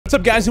What's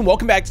up, guys, and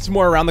welcome back to some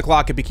more Around the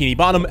Clock at Bikini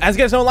Bottom. As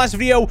you guys know, in the last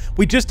video,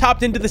 we just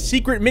hopped into the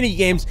secret mini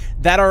games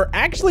that are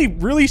actually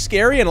really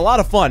scary and a lot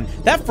of fun.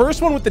 That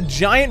first one with the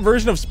giant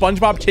version of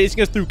SpongeBob chasing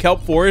us through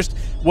Kelp Forest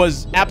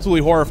was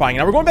absolutely horrifying.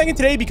 Now, we're going back in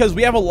today because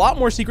we have a lot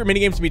more secret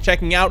mini games to be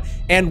checking out,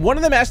 and one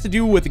of them has to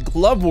do with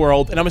Glove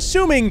World, and I'm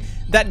assuming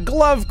that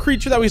glove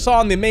creature that we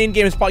saw in the main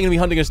game is probably going to be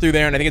hunting us through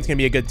there, and I think it's going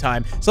to be a good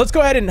time. So let's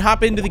go ahead and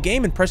hop into the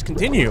game and press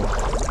continue.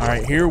 All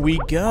right, here we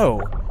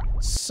go.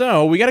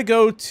 So we got to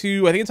go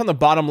to, I think it's on the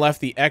bottom left,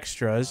 the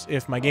extras,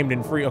 if my game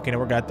didn't freeze. Okay, no,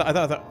 we're good. I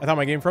thought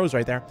my game froze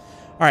right there.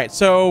 All right,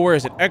 so where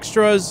is it?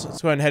 Extras.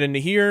 Let's go ahead and head into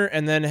here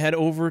and then head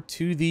over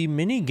to the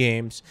mini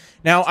games.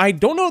 Now, I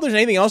don't know if there's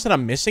anything else that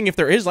I'm missing. If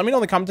there is, let me know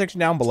in the comment section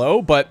down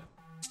below, but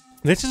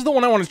this is the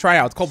one I want to try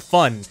out. It's called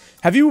Fun.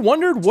 Have you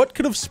wondered what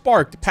could have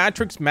sparked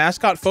Patrick's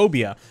mascot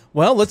phobia?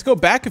 Well, let's go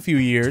back a few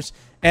years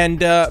and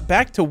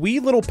back to wee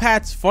little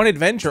Pat's fun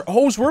adventure.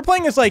 Oh, so we're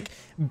playing as like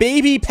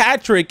baby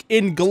Patrick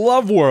in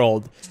Glove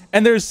World,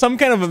 and there's some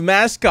kind of a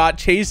mascot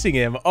chasing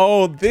him.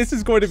 Oh, this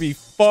is going to be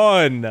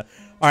fun.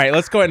 All right,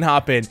 let's go ahead and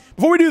hop in.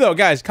 Before we do though,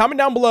 guys, comment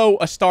down below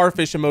a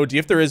starfish emoji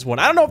if there is one.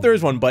 I don't know if there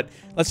is one, but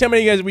let's see how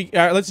many we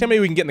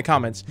can get in the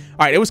comments.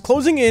 All right, it was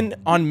closing in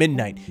on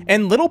midnight,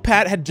 and little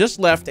Pat had just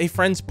left a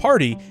friend's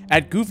party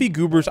at Goofy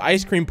Goober's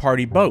ice cream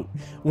party boat.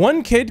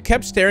 One kid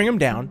kept staring him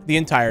down the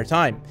entire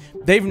time.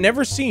 They've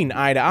never seen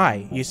eye to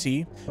eye, you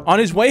see. On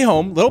his way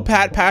home, little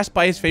Pat passed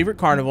by his favorite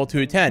carnival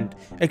to attend,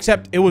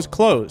 except it was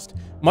closed,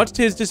 much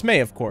to his dismay,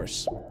 of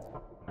course.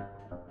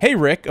 Hey,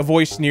 Rick, a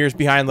voice sneers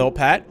behind little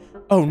Pat.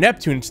 Oh,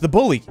 Neptune, it's the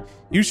bully.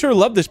 You sure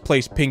love this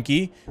place,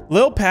 Pinky.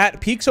 Lil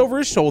Pat peeks over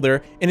his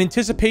shoulder in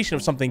anticipation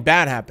of something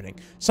bad happening.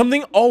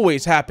 Something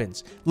always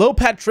happens. Lil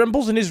Pat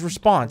trembles in his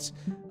response.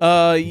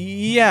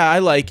 Yeah, I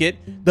like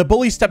it. The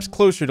bully steps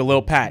closer to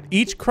Lil Pat,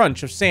 each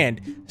crunch of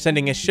sand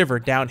sending a shiver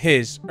down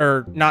his,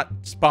 not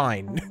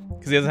spine,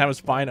 because he doesn't have a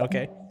spine,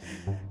 okay.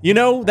 You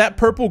know, that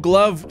purple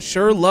glove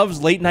sure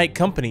loves late night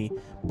company.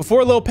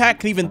 Before Lil Pat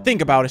can even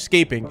think about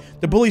escaping,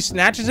 the bully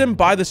snatches him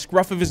by the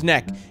scruff of his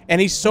neck, and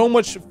he's so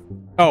much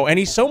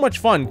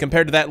fun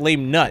compared to that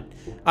lame nut.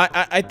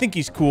 I think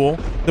he's cool.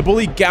 The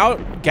bully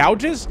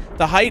gouges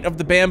the height of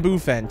the bamboo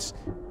fence.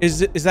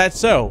 Is that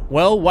so?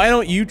 Well, why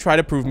don't you try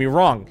to prove me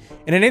wrong?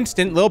 In an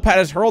instant, Lil Pat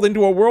is hurled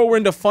into a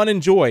whirlwind of fun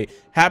and joy.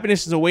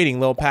 Happiness is awaiting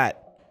Lil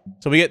Pat.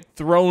 So we get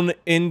thrown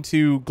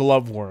into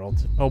Glove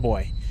World. Oh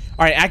boy.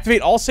 All right,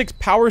 activate all 6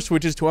 power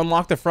switches to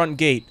unlock the front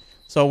gate.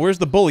 So where's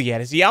the bully at?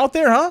 Is he out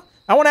there, huh?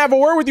 I want to have a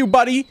word with you,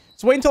 buddy.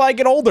 Just wait until I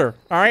get older.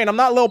 All right, and I'm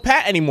not Lil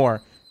Pat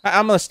anymore.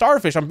 I'm a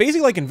starfish. I'm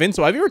basically like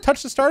invincible. Have you ever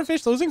touched a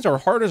starfish? Those things are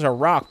hard as a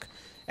rock,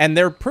 and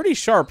they're pretty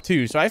sharp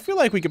too. So I feel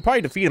like we could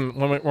probably defeat them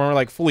when we're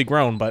like fully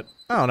grown, but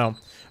I don't know. All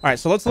right,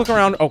 so let's look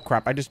around. Oh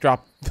crap! I just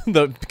dropped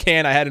the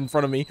can I had in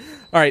front of me.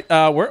 All right,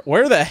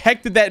 where the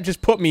heck did that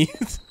just put me?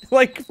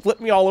 Like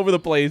flipped me all over the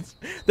place.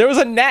 There was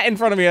a gnat in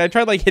front of me. And I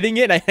tried like hitting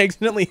it, and I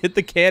accidentally hit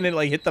the can and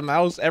like hit the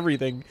mouse.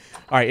 Everything.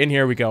 All right, in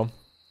here we go.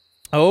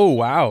 Oh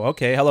wow.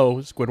 Okay. Hello,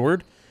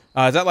 Squidward.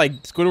 Is that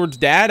like Squidward's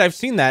dad? I've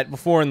seen that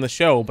before in the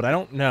show, but I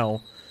don't know.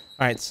 All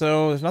right,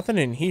 so there's nothing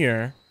in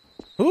here.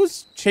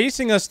 Who's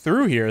chasing us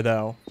through here,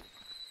 though?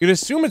 You'd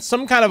assume it's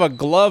some kind of a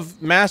glove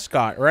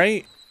mascot,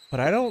 right? But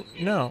I don't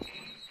know.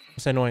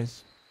 What's that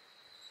noise?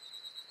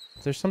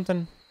 Is there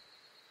something?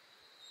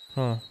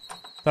 Huh.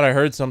 Thought I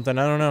heard something.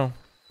 I don't know.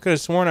 Could have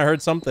sworn I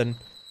heard something.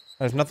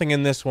 There's nothing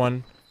in this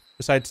one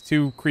besides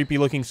 2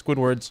 creepy-looking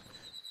Squidwards.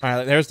 All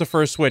right, there's the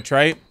first switch,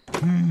 right?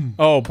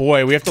 Oh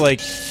boy, we have to like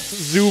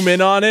zoom in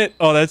on it.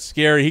 Oh, that's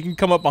scary. He can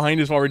come up behind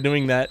us while we're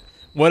doing that.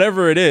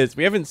 Whatever it is.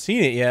 We haven't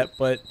seen it yet,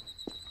 but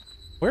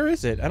where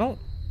is it?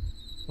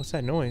 What's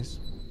that noise?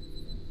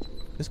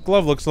 This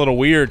glove looks a little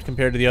weird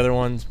compared to the other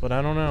ones, but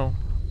I don't know.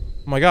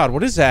 Oh my god,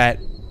 what is that?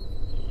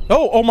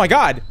 Oh my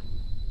god.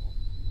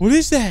 What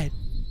is that?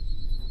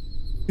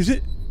 Is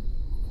it?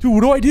 Dude,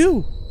 what do I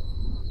do?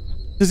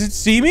 Does it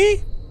see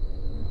me?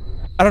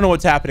 I don't know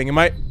what's happening.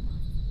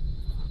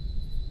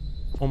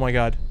 Oh my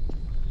god.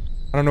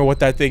 I don't know what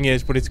that thing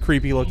is, but it's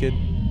creepy looking.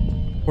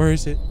 Where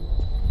is it?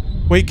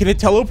 Wait, can it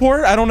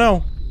teleport? I don't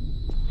know.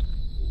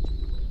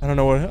 I don't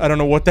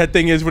know what that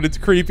thing is, but it's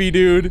creepy,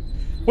 dude.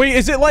 Wait,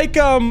 is it like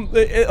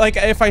like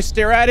if I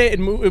stare at it, it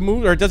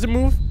moves, or does it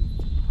move?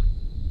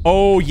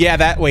 Oh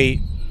yeah, wait.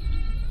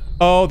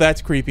 Oh,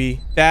 that's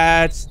creepy.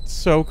 That's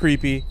so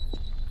creepy.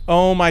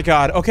 Oh my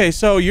god. Okay,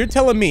 so you're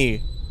telling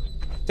me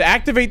to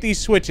activate these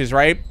switches,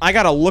 right? I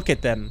gotta look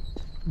at them.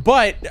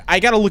 But I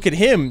gotta look at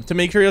him to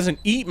make sure he doesn't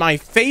eat my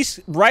face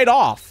right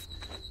off.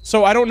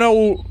 So I don't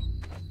know.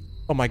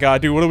 Oh my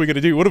god, dude, what are we gonna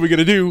do? What are we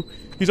gonna do?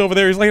 He's over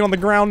there. He's laying on the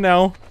ground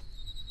now.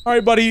 All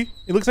right, buddy.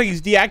 It looks like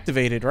he's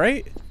deactivated,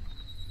 right?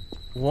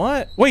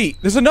 What? Wait,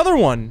 there's another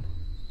one.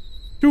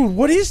 Dude,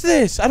 what is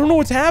this? I don't know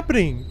what's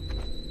happening.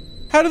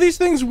 How do these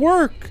things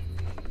work?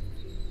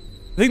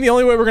 I think the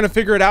only way we're gonna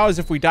figure it out is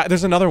if we die.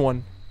 There's another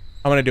one.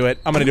 I'm gonna do it.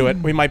 I'm gonna do it.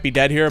 We might be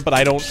dead here, but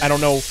I don't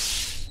know.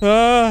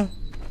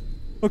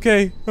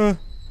 Okay, I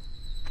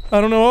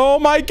don't know. Oh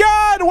my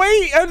god,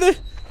 wait,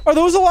 are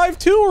those alive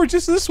too, or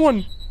just this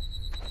one?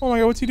 Oh my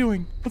god, what's he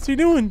doing? What's he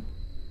doing?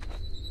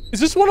 Is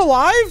this one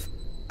alive?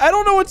 I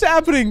don't know what's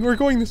happening. We're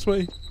going this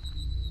way.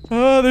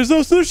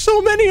 There's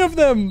so many of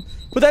them.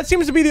 But that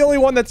seems to be the only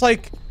one that's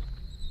like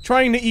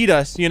trying to eat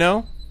us, you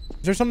know?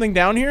 Is there something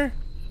down here?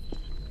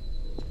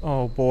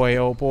 Oh boy,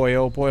 oh boy,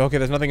 oh boy. Okay,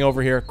 there's nothing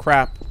over here.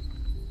 Crap.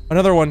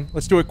 Another one.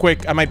 Let's do it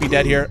quick. I might be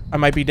dead here. I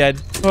might be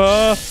dead.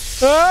 Turn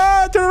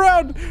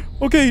around.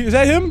 Okay, is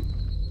that him?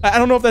 I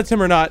don't know if that's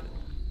him or not.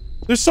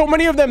 There's so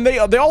many of them. They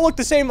all look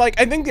the same. Like,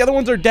 I think the other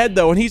ones are dead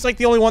though, and he's like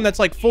the only one that's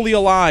like fully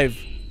alive.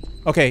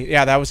 Okay,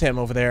 yeah, that was him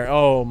over there.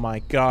 Oh my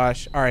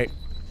gosh. All right.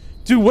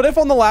 Dude, what if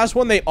on the last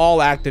one they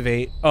all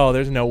activate? Oh,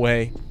 there's no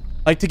way.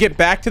 Like, to get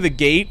back to the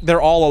gate, they're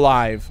all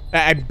alive.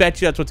 I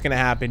bet you that's what's gonna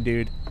happen,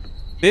 dude.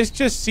 This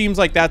just seems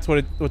like that's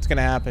what's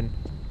gonna happen.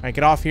 All right,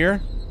 get off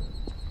here.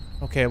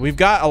 Okay, we've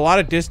got a lot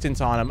of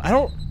distance on them. I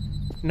don't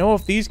know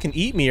if these can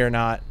eat me or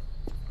not.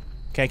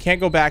 Okay, I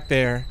can't go back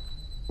there.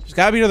 There's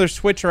gotta be another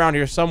switch around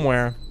here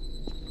somewhere.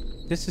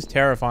 This is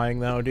terrifying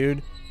though,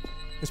 dude.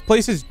 This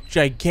place is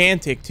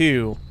gigantic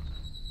too.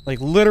 Like,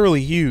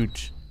 literally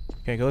huge.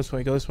 Okay, go this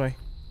way, go this way.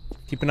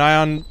 Keep an eye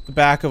on the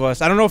back of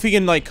us. I don't know if he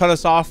can, like, cut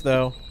us off,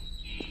 though.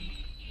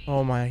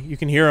 Oh, my. You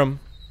can hear him.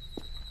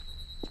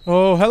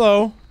 Oh,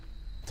 hello.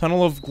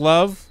 Tunnel of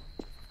glove.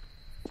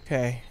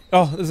 Okay.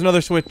 Oh, there's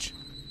another switch.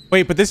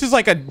 Wait, but this is,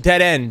 like, a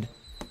dead end.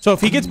 So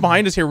if he gets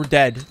behind us here, we're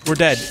dead. We're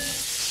dead.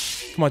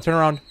 Come on, turn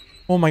around.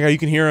 Oh, my God. You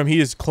can hear him. He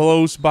is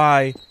close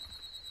by.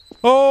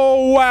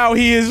 Oh, wow.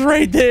 He is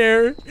right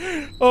there.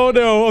 Oh,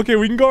 no. Okay,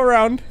 we can go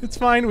around. It's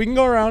fine. We can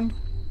go around.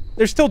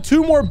 There's still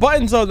 2 more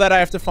buttons, though, that I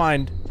have to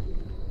find.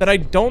 That I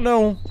don't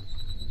know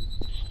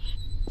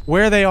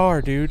where they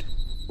are, dude.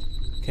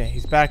 Okay,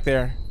 he's back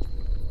there.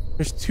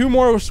 There's 2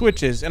 more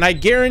switches, and I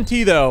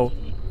guarantee, though,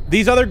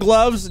 these other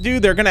gloves,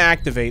 dude, they're gonna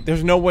activate.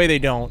 There's no way they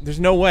don't. There's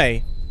no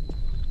way.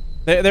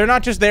 They're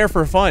not just there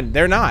for fun.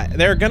 They're not.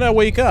 They're gonna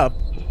wake up.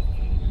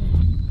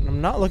 And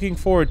I'm not looking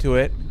forward to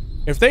it.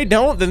 If they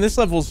don't, then this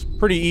level's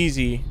pretty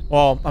easy.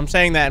 Well, I'm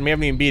saying that, and we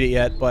haven't even beat it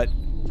yet, but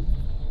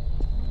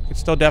it's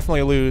still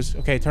definitely a lose.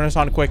 Okay, turn us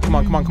on quick. Come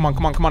on, come on, come on,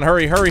 come on, come on.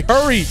 Hurry, hurry,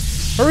 hurry.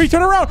 Hurry,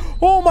 turn around.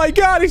 Oh my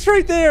God, he's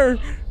right there.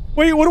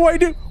 Wait, what do I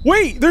do?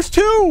 Wait, there's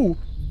 2.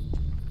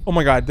 Oh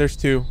my God, there's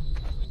 2.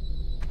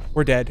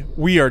 We're dead.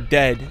 We are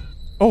dead.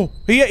 Oh,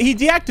 he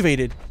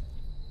deactivated.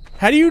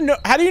 How do you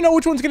know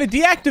which one's gonna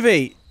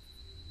deactivate?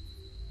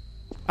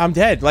 I'm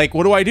dead. Like,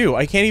 what do I do?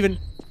 I can't even.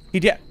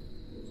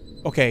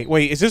 Okay,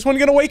 wait, is this one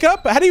gonna wake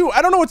up? I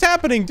don't know what's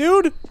happening,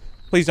 dude.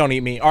 Please don't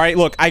eat me. All right,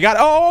 look, I got.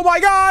 Oh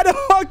my God.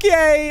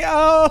 Okay.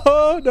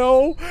 Oh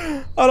no,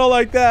 I don't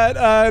like that.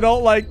 I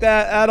don't like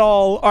that at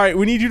all. All right,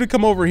 we need you to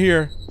come over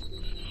here.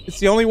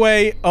 It's the only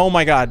way. Oh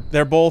my God,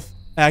 they're both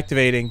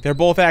activating. They're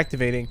both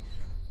activating.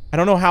 I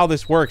don't know how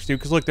this works, dude.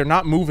 Because look, they're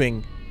not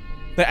moving.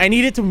 I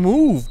need it to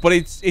move, but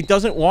it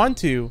doesn't want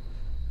to.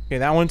 Okay,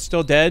 that one's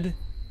still dead.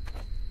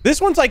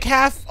 This one's like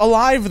half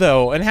alive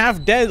though, and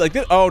half dead. Like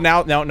this. Oh,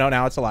 now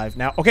it's alive.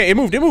 Now, okay, it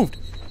moved. It moved.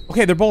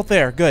 Okay, they're both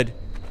there. Good.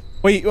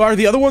 Wait, are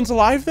the other ones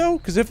alive though?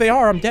 Because if they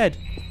are, I'm dead.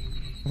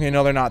 Okay,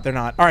 no, they're not. They're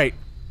not. All right,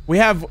 we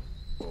have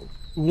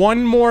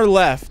 1 more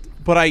left,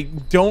 but I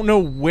don't know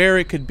where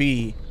it could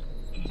be.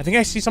 I think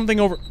I see something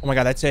over. Oh my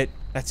God, that's it.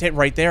 That's it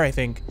right there, I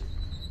think.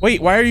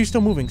 Wait, why are you still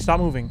moving? Stop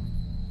moving.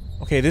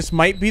 Okay, this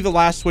might be the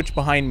last switch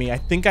behind me. I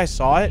think I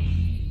saw it.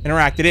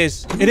 Interact. It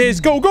is. It is.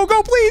 Go, go,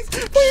 go, please.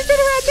 Please, turn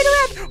around, turn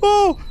around.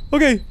 Oh,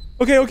 okay.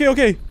 Okay, okay,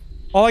 okay.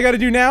 All I got to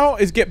do now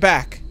is get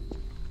back.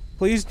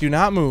 Please do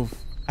not move.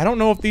 I don't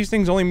know if these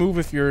things only move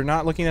if you're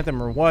not looking at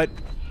them or what.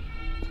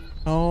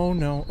 Oh,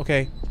 no.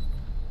 Okay.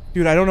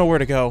 Dude, I don't know where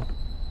to go.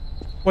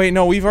 Wait,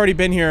 no, we've already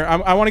been here.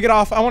 I want to get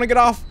off. I want to get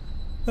off.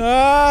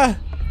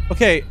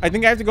 Okay, I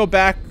think I have to go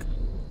back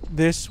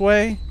this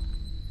way.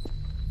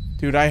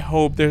 Dude, I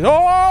hope there's...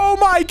 Oh,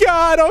 my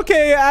God.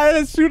 Okay,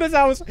 as soon as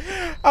I was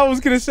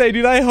going to say,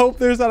 dude, I hope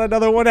there's not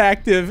another one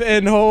active.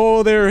 And,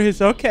 oh, there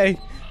is. Okay.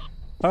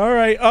 All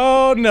right.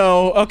 Oh,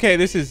 no. Okay,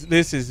 this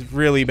is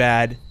really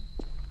bad.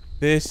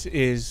 This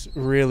is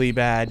really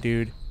bad,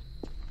 dude.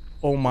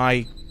 Oh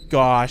my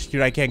gosh,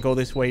 dude, I can't go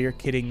this way. You're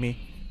kidding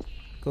me.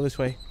 Go this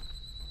way.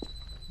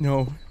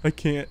 No, I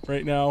can't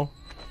right now.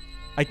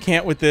 I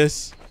can't with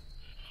this.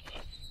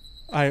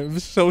 I'm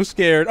so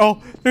scared.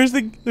 Oh, there's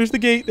the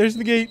gate. There's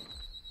the gate.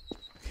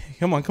 Okay,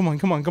 come on, come on,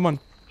 come on, come on.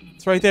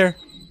 It's right there.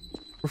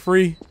 We're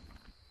free.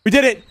 We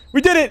did it!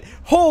 We did it!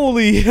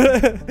 Holy!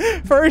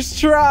 First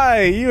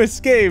try! You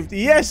escaped.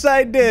 Yes,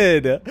 I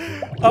did!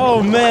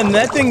 Oh, man,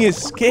 that thing is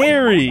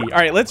scary. All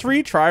right, let's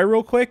retry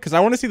real quick because I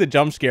want to see the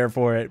jump scare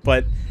for it.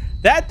 But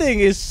that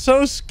thing is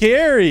so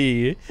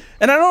scary.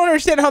 And I don't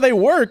understand how they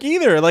work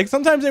either. Like,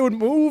 sometimes they would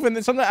move and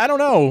then sometimes... I don't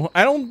know.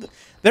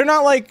 They're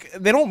not like...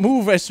 They don't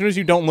move as soon as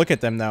you don't look at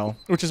them, though.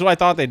 Which is what I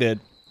thought they did.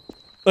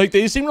 Like,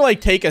 they seem to,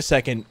 like, take a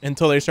second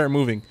until they start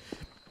moving.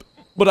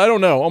 But I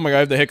don't know. Oh my God, I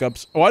have the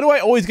hiccups. Why do I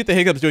always get the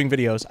hiccups doing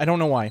videos? I don't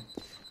know why.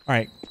 All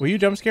right, will you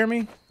jump scare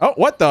me? Oh,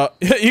 what the?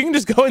 You can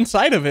just go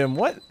inside of him.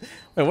 What?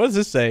 Wait, what does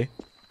this say?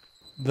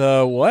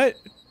 The what?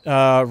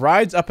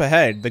 Rides up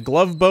ahead. The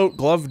glove boat,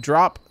 glove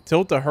drop,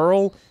 tilt to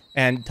hurl,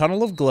 And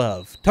Tunnel of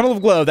Glove. Tunnel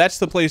of Glove, that's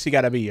the place you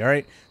gotta be, all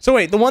right? So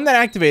wait, the one that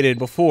activated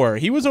before,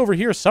 he was over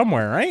here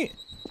somewhere, right?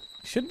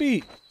 Should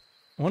be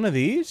one of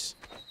these?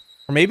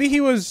 Or maybe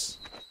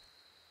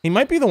he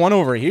might be the one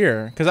over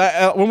here.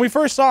 Because when we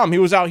first saw him, he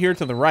was out here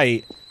to the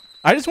right.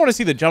 I just want to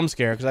see the jump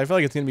scare, because I feel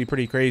like it's going to be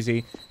pretty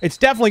crazy. It's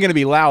definitely going to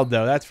be loud,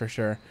 though, that's for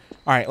sure.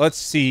 All right, let's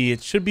see.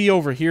 It should be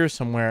over here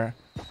somewhere.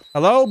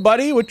 Hello,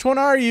 buddy? Which one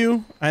are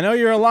you? I know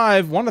you're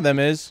alive. One of them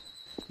is.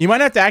 You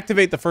might have to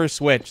activate the first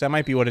switch. That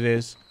might be what it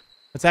is.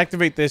 Let's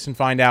activate this and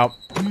find out.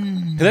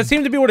 That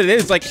seemed to be what it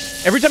is. Like,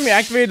 every time you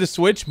activated the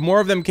switch, more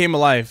of them came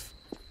alive.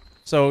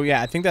 So,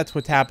 yeah, I think that's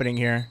what's happening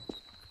here.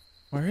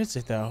 Where is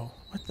it, though?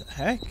 What the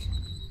heck?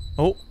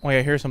 Oh, wait,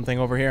 I hear something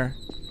over here.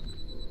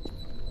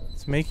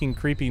 It's making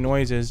creepy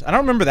noises. I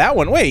don't remember that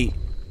one. Wait,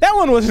 that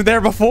one wasn't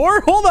there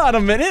before? Hold on a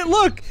minute.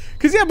 Look.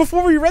 Because, yeah,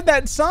 before we read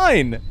that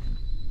sign.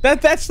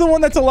 That's the one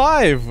that's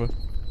alive.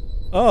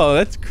 Oh,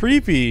 that's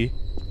creepy.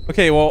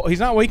 Okay, well, he's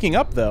not waking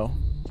up, though.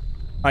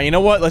 All right, you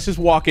know what? Let's just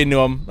walk into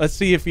him. Let's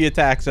see if he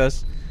attacks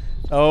us.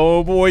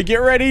 Oh, boy. Get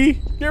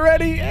ready. Get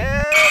ready.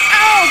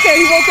 Oh, okay.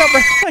 He woke up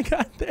right when I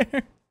got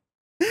there.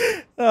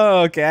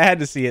 Oh, okay. I had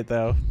to see it,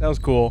 though. That was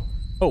cool.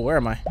 Oh, where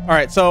am I? All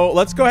right, so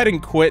let's go ahead and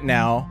quit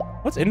now.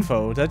 What's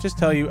info? Did that just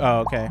tell you?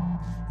 Oh, okay.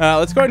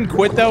 Let's go ahead and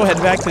quit, though. Head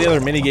back to the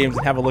other mini games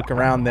and have a look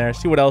around there.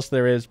 See what else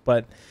there is.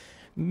 But,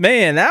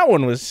 man, that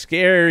one was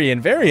scary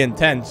and very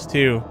intense,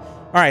 too.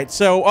 All right,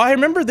 so I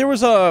remember there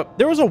was a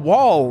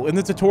wall in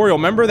the tutorial.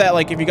 Remember that,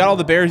 like, if you got all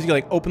the bears, you could,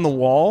 like, open the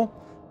wall?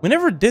 We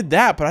never did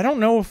that, but I don't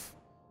know if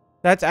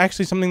that's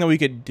actually something that we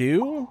could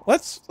do.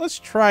 Let's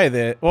try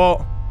that.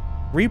 Well,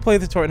 replay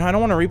the tutorial. No, I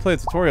don't want to replay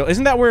the tutorial.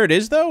 Isn't that where it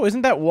is, though?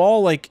 Isn't that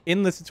wall, like,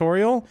 in the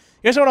tutorial?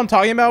 You guys know what I'm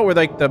talking about? Where,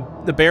 like, the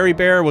berry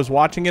bear was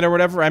watching it or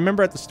whatever? I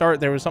remember at the start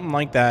there was something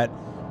like that.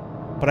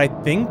 But I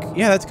think,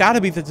 yeah, that's got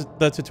to be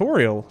the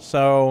tutorial.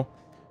 So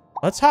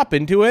let's hop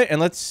into it and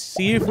let's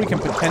see if we can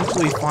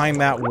potentially find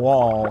that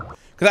wall.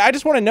 Because I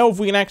just want to know if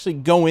we can actually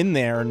go in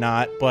there or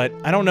not, but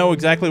I don't know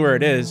exactly where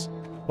it is.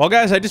 Well,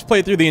 guys, I just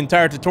played through the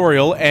entire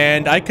tutorial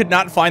and I could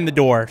not find the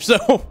door.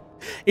 So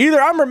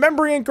either I'm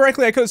remembering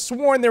incorrectly, I could have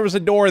sworn there was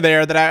a door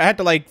there that I had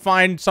to, like,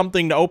 find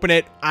something to open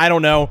it. I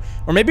don't know.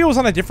 Or maybe it was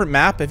on a different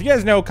map. If you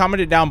guys know,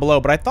 comment it down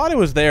below. But I thought it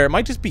was there. It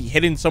might just be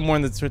hidden somewhere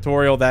in the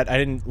tutorial that I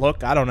didn't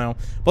look. I don't know.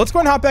 But let's go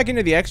and hop back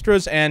into the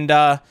extras and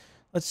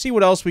let's see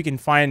what else we can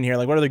find in here.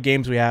 Like, what other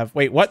games we have?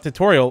 Wait, what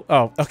tutorial?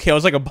 Oh, okay. It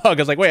was like a bug.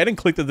 I was like, wait, I didn't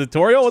click the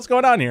tutorial. What's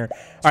going on here?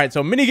 All right,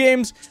 so mini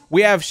games.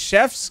 We have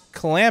Chef's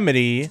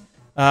Calamity.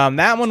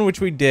 That one, which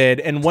we did,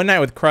 and One Night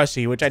with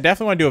Krusty, which I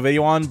definitely want to do a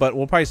video on, but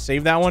we'll probably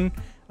save that one.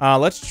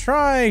 Let's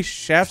try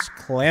Chef's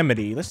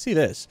Calamity. Let's see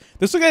this.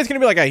 This looks like it's going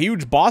to be like a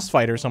huge boss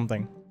fight or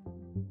something.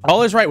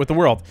 All is right with the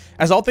world,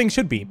 as all things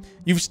should be.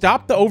 You've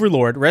stopped the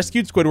Overlord,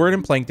 rescued Squidward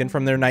and Plankton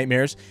from their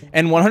nightmares,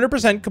 and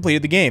 100%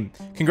 completed the game.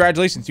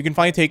 Congratulations, you can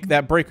finally take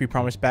that break we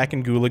promised back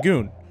in Goo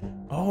Lagoon.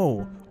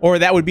 Oh, or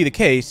that would be the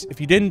case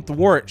if you didn't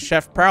thwart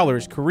Chef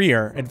Prowler's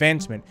career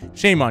advancement.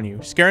 Shame on you,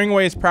 scaring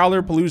away his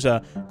Prowler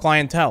Palooza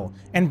clientele,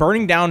 and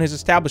burning down his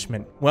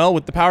establishment. Well,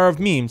 with the power of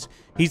memes,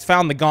 he's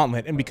found the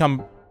gauntlet and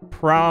become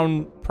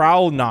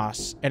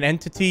Prowlnos, an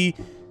entity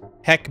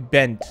heck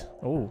bent.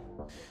 Oh.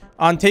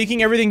 On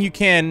taking everything you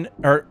care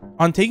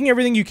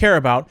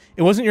about,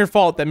 it wasn't your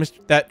fault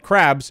that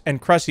Krabs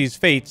and Krusty's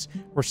fates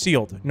were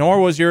sealed,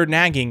 nor was your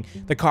nagging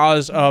the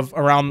cause of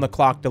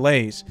around-the-clock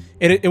delays.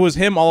 It was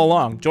him all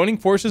along. Joining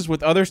forces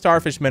with other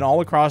starfishmen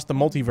all across the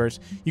multiverse,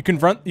 you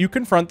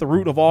confront the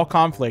root of all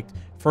conflict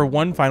for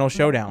one final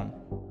showdown.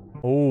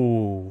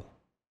 Oh,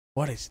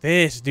 what is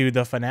this, dude?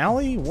 The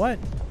finale? What?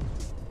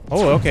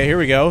 Oh, okay, here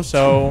we go.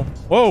 So,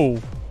 whoa,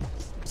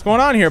 what's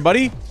going on here,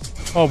 buddy?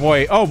 Oh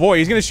boy,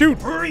 he's gonna shoot.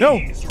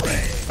 No.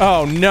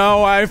 Oh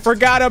no, I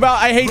forgot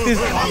about, I hate this.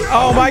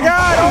 Oh my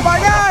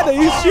god,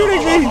 he's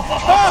shooting me.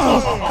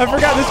 Oh, I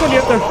forgot this one,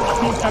 you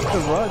have to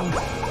run.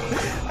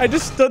 I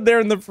just stood there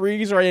in the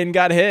freeze ray and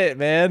got hit,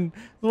 man.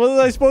 What was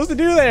I supposed to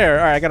do there?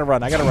 All right, I gotta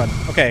run.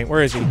 Okay,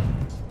 where is he?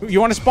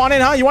 You want to spawn in,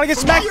 huh? You want to get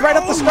smacked right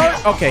at the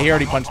start? Okay, he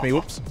already punched me.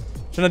 Whoops.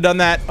 Shouldn't have done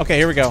that. Okay,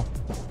 here we go.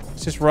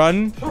 Let's just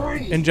run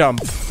and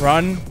jump.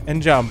 Run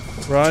and jump.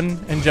 Run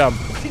and jump.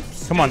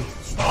 Come on.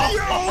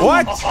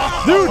 What?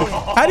 Dude,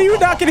 how do you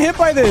not get hit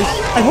by this?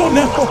 I don't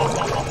know.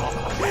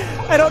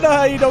 I don't know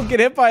how you don't get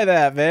hit by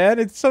that, man.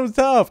 It's so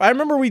tough. I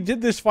remember we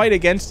did this fight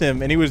against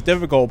him, and he was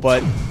difficult,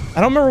 but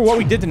I don't remember what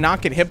we did to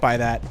not get hit by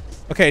that.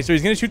 Okay, so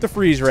he's going to shoot the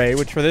freeze ray,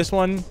 which for this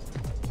one,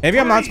 maybe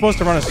I'm not supposed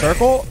to run a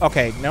circle.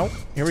 Okay, nope.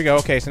 Here we go.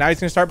 Okay, so now he's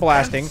going to start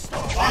blasting.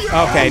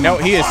 Okay, no,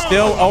 he is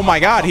still, oh my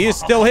god, he is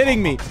still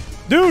hitting me.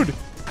 Dude,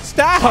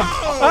 stop.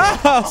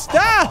 Oh,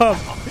 stop.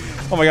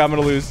 Oh my god, I'm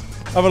going to lose.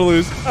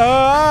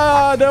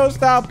 No,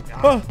 stop.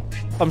 Oh,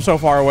 I'm so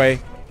far away.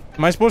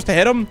 Am I supposed to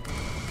hit him?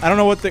 I don't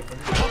know what the...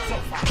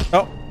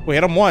 Oh, we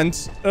hit him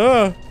once.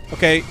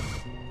 Okay.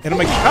 Hit him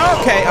again.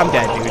 Okay, I'm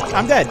dead, dude.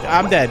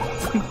 I'm dead.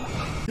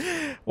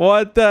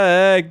 What the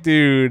heck,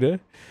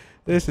 dude?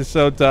 This is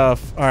so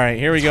tough. All right,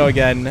 here we go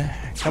again.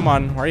 Come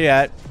on, where are you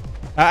at?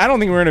 I don't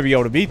think we're gonna be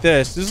able to beat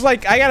this. This is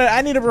like,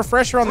 I need a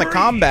refresher on the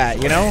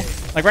combat, you know?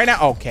 Like right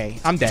now, okay,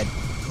 I'm dead.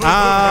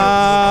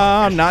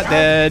 I'm not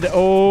dead.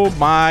 Oh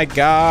my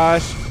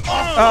gosh.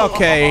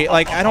 Okay,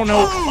 like, I don't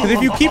know. Because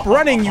if you keep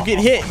running, you get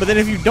hit. But then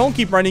if you don't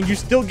keep running, you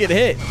still get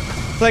hit.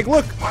 It's like,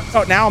 look.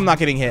 Oh, now I'm not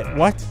getting hit.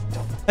 What?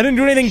 I didn't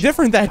do anything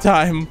different that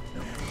time.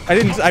 I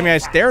mean, I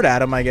stared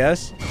at him, I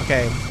guess.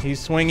 Okay, he's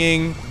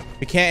swinging.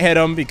 We can't hit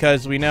him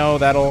because we know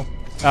that'll...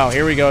 Oh,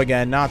 here we go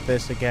again. Not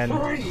this again.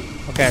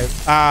 Okay,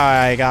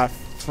 I got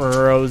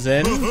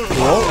frozen.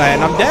 Cool,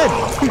 and I'm dead.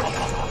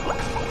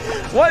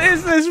 What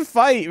is this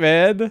fight,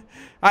 man?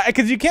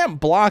 Because you can't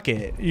block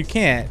it. You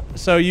can't.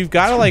 So you've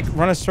got to, like,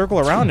 run a circle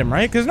around him,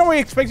 right? Because nobody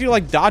expects you to,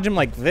 like, dodge him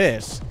like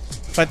this.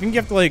 So I think you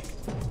have to, like,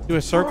 do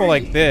a circle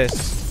like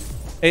this.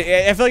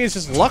 I feel like it's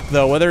just luck,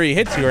 though, whether he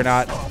hits you or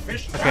not.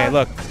 Okay,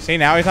 look. See,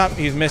 now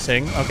he's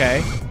missing.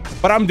 Okay.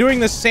 But I'm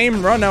doing the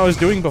same run I was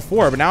doing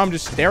before, but now I'm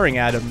just staring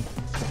at him.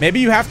 Maybe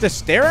you have to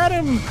stare at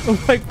him?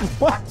 Like,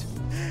 what?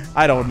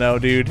 I don't know,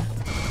 dude.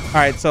 All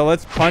right, so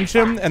let's punch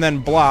him and then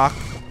block.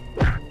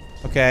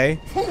 Okay.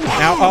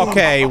 Now,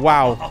 okay,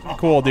 wow.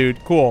 Cool,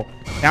 dude. Cool.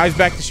 Now he's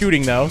back to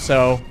shooting, though,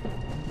 so...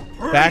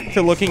 Back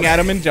to looking at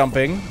him and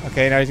jumping.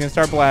 Okay, now he's gonna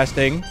start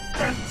blasting.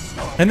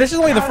 And this is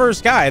only the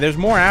first guy. There's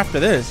more after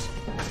this.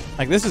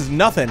 Like, this is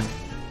nothing.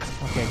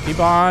 Okay, keep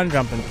on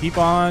jumping. Keep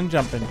on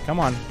jumping. Come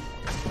on.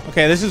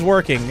 Okay, this is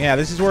working. Yeah,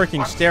 this is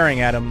working.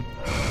 Staring at him.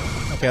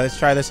 Okay, let's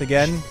try this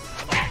again.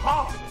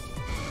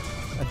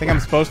 I think I'm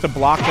supposed to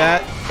block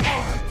that.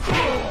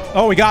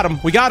 Oh, we got him.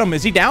 We got him.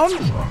 Is he down?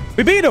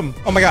 We beat him.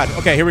 Oh, my God.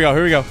 Okay, here we go.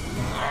 Here we go.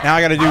 Now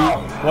I got to do...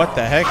 What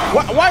the heck?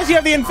 Why does he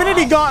have the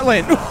infinity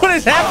gauntlet? What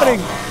is happening?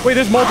 Wait,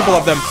 there's multiple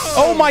of them.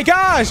 Oh, my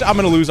gosh. I'm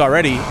going to lose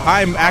already.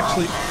 I'm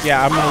actually...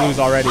 Yeah, I'm going to lose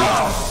already.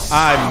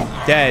 I'm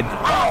dead.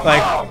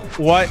 Like,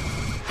 what?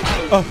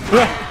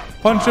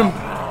 Punch him.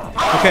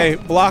 Okay,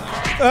 block.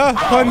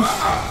 Punch.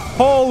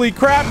 Holy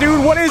crap,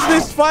 dude. What is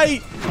this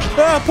fight?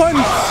 Punch.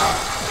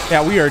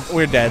 Yeah,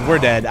 we're dead. We're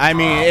dead. I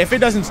mean, if it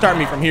doesn't start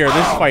me from here,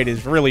 this fight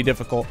is really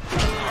difficult.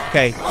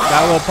 Okay,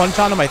 got a little punch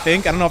on him, I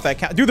think. I don't know if that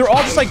counts. Dude, they're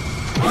all just like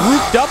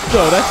grouped up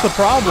though. That's the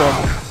problem.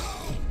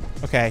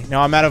 Okay,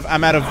 no, I'm out of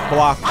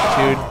block,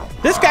 dude.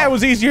 This guy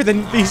was easier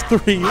than these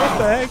three. What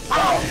the heck?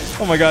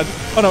 Oh my God.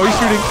 Oh no, he's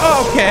shooting.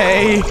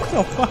 Okay.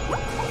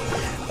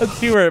 Let's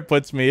see where it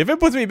puts me. If it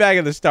puts me back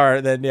at the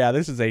start, then yeah,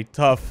 this is a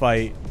tough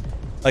fight.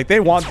 Like,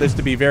 they want this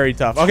to be very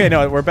tough. Okay,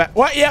 no, we're back.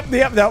 What? Yep,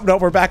 no,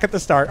 we're back at the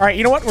start. All right,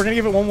 you know what? We're going to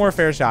give it one more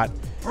fair shot.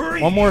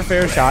 One more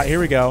fair shot. Here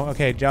we go.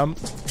 Okay, jump.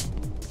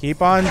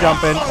 Keep on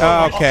jumping.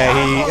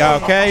 Okay,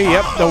 okay,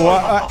 yep. Do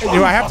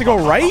I have to go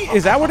right?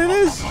 Is that what it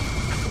is?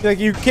 Like,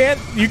 you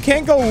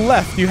can't go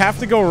left. You have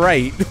to go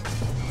right.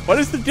 What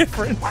is the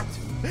difference?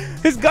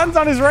 His gun's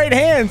on his right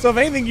hand, so if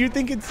anything, you'd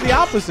think it's the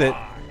opposite.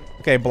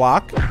 Okay,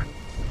 block. All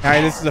right,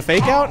 this is a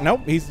fake out.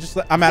 Nope, he's just...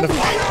 I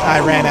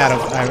ran out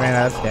of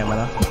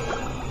stamina.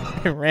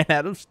 I ran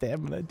out of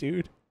stamina,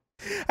 dude.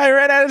 I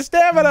ran out of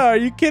stamina. Are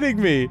you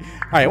kidding me?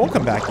 All right, we'll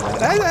come back to that.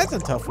 That's a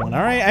tough one. All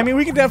right. I mean,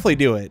 we can definitely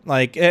do it.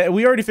 Like,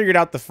 we already figured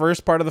out the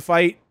first part of the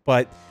fight,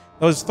 but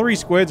those 3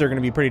 squids are going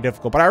to be pretty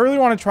difficult. But I really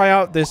want to try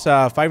out this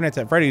Five Nights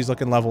at Freddy's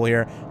looking level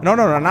here. No,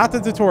 not the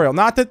tutorial.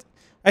 Not the...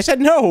 I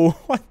said no.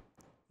 What?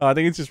 Oh, I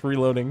think it's just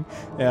reloading.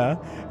 Yeah.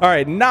 All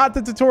right, not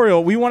the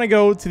tutorial. We want to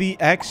go to the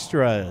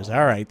extras.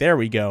 All right, there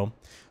we go.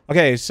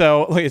 Okay,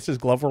 so look, it says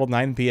Glove World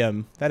 9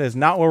 p.m. That is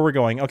not where we're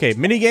going. Okay,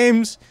 mini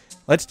games.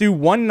 Let's do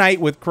one night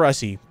with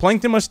Krusty.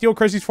 Plankton must steal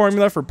Krusty's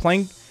formula for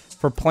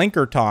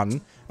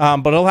Plankerton,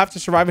 but he'll have to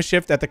survive a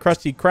shift at the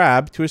Krusty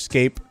Krab to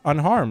escape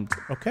unharmed.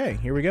 Okay,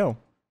 here we go.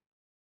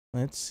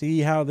 Let's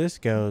see how this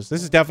goes.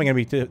 This is definitely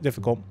going to be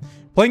difficult.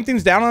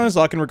 Plankton's down on his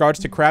luck in regards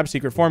to Krab's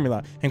secret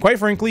formula, and quite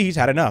frankly, he's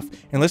had enough.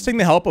 Enlisting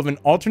the help of an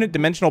alternate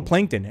dimensional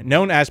Plankton,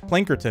 known as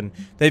Plankerton,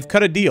 they've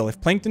cut a deal.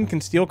 If Plankton can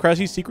steal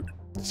Krusty's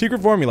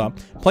secret formula,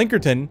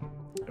 Plankerton...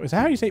 Is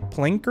that how you say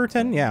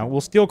Plankerton? Yeah,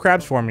 will steal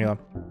Krab's formula,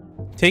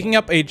 taking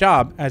up a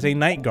job as a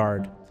night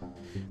guard.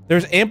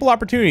 There's ample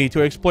opportunity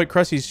to exploit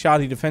Krusty's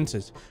shoddy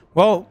defenses.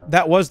 Well,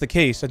 that was the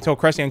case until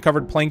Krusty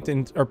uncovered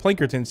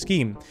Plankerton's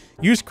scheme.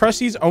 Use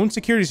Krusty's own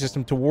security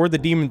system to ward the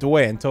demons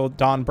away until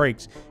dawn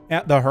breaks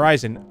at the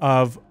horizon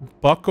of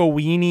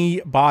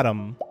Bikini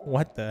Bottom.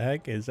 What the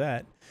heck is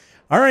that?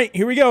 All right,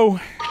 here we go.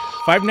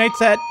 5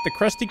 Nights at the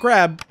Krusty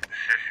Krab.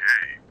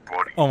 Hey,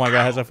 buddy. Oh my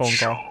God, has a phone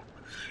call.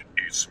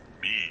 It's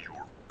me,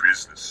 your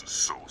business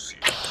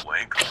associate,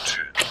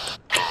 Plankerton.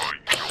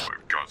 You know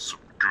I've got some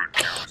good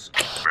news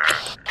and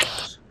bad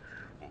news.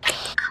 Well,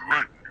 the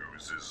good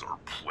news is our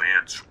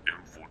plan to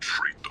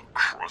infiltrate the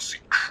Krusty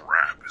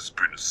Krab has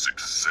been a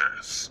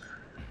success.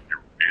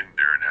 You're in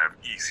there and have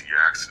easy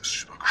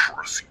access to the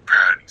Krusty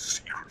Patty's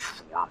secret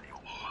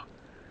formula.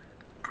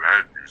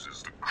 Bad news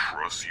is the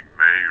Krusty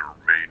may or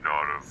may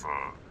not have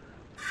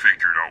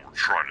figured out we're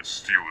trying to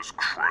steal his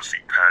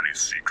Krusty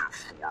Patty's secret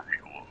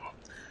formula.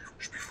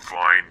 Which would be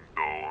fine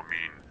though. I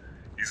mean,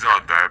 he's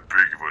not that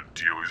big of a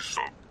deal. He's just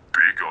a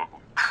big ugly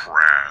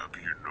crab,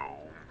 you know.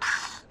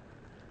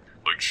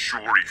 Like,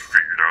 Shorty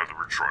figured out that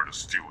we're trying to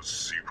steal his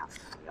secret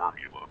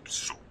formula,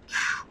 so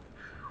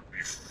Be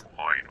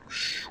fine, I'm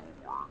sure.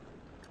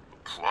 The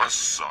plus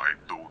side,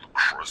 though, the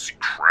crusty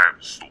crab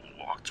is still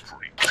locked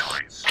pretty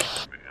tight, so,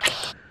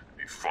 man,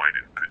 they find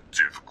it a bit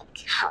difficult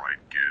to try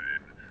and get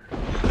in.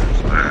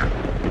 There's that.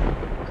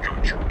 You've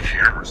got your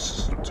camera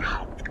system to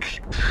help you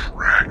keep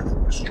track of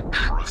Mr.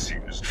 Trusty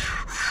and his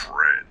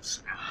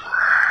friends.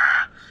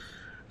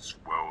 As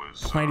well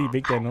as why do you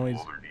make that noise?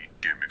 other neat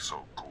gimmicks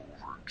I'll go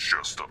over in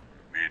just a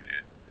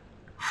minute.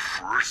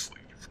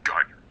 Firstly, you've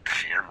got your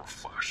camera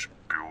flash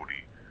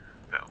ability.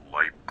 That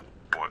light bulb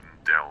button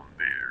down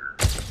there.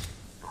 It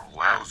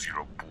allows you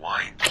to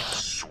blindly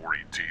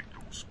disorientate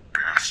those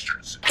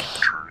bastards and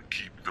in turn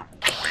keep them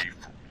away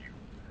from you.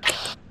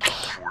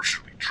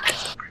 Unfortunately,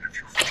 drains a bit of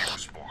your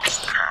fuse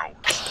box power,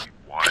 so be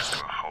wise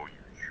about how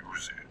you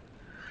use it.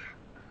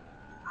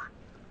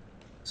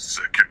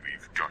 Secondly,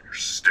 you've got your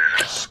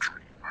status screen.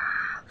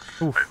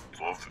 Oof.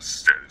 I love the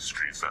status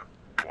screen. It's that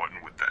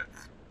button with that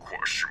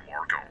question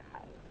mark. I don't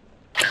know.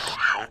 It'll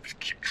help you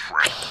keep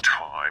track of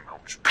time, how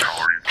much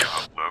power you've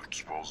got left,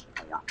 as well as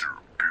door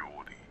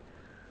durability.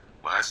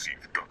 Lastly,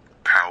 you've got the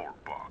power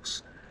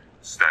box.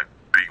 It's that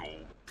big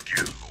old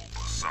gizmo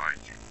beside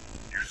you.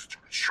 Use it to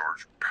recharge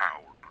your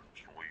power, but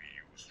you can only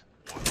use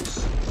it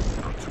once.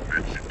 Not to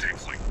mention, it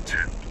takes like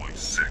 10 plus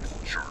seconds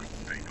to charge the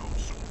thing up,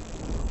 so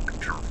be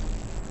careful.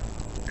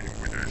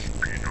 Anyway, that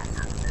should be enough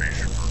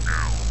information for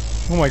now.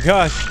 Oh my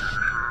gosh.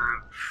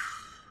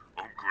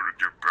 I'm gonna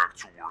get back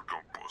to work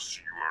on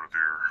busting you out of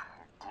there.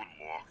 Good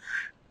luck.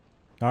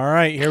 All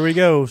right, here we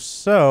go.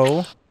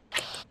 So,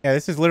 yeah,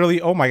 this is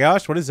literally, oh my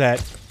gosh, what is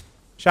that?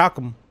 Shock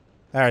 'em.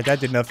 All right, that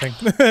did nothing.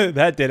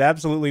 That did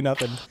absolutely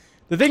nothing.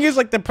 The thing is,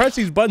 like, to press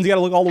these buttons, you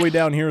gotta look all the way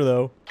down here,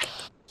 though.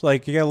 It's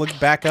like, you gotta look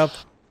back up.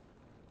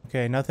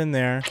 Okay, nothing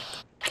there.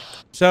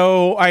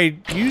 So, I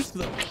used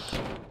the...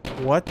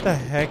 What the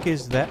heck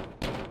is that?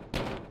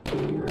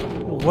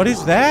 What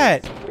is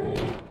that?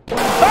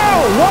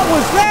 Oh, what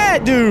was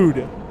that, dude?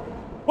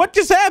 What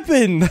just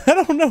happened? I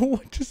don't know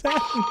what just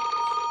happened.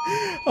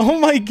 Oh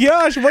my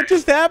gosh, what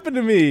just happened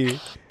to me?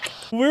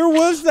 Where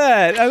was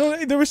that? I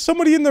don't. There was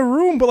somebody in the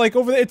room, but like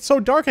over there, it's so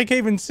dark I can't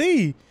even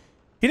see.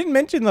 He didn't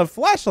mention the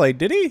flashlight,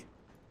 did he?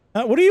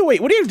 What do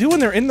you do when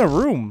they're in the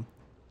room?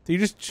 Do you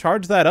just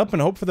charge that up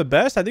and hope for the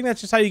best? I think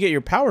that's just how you get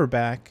your power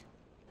back.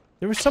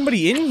 There was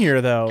somebody in here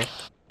though.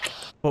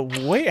 But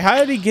wait, how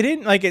did he get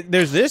in? Like,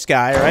 there's this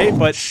guy, right?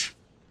 But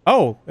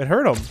oh, it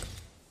hurt him.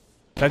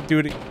 That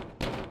dude.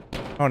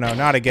 Oh no,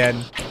 not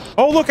again.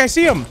 Oh look, I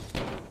see him.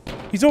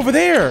 He's over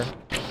there.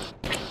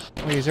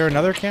 Wait, is there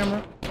another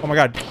camera? Oh my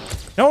god.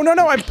 No, no,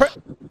 no, Did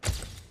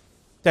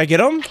I get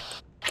him?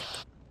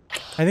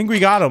 I think we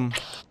got him.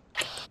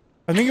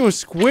 I think it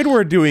was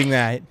Squidward doing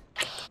that.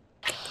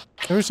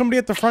 There was somebody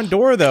at the front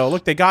door, though.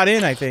 Look, they got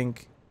in, I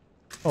think.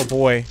 Oh,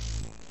 boy.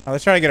 Now,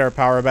 let's try to get our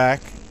power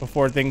back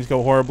before things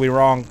go horribly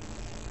wrong.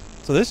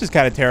 So this is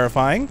kind of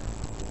terrifying.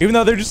 Even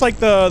though they're just like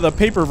the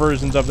paper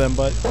versions of them,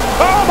 but...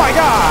 Oh, my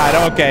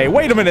God! Okay,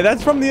 wait a minute.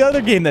 That's from the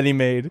other game that he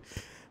made.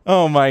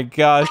 Oh, my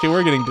gosh. Dude,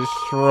 we're getting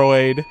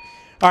destroyed.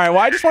 All right, well,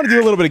 I just want to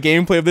do a little bit of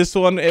gameplay of this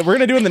one. We're going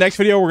to do in the next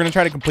video, we're going to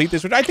try to complete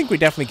this, which I think we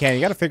definitely can.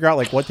 You got to figure out,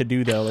 like, what to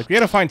do, though. Like, we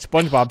got to find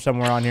SpongeBob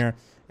somewhere on here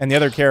and the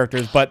other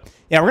characters. But,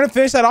 yeah, we're going to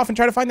finish that off and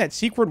try to find that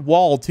secret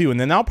wall, too. And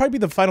then that'll probably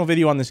be the final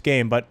video on this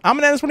game. But I'm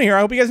going to end this one here.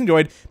 I hope you guys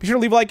enjoyed. Be sure to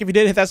leave a like if you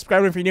did. Hit that subscribe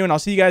button if you're new, and I'll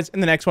see you guys in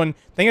the next one.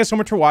 Thank you guys so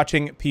much for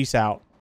watching. Peace out.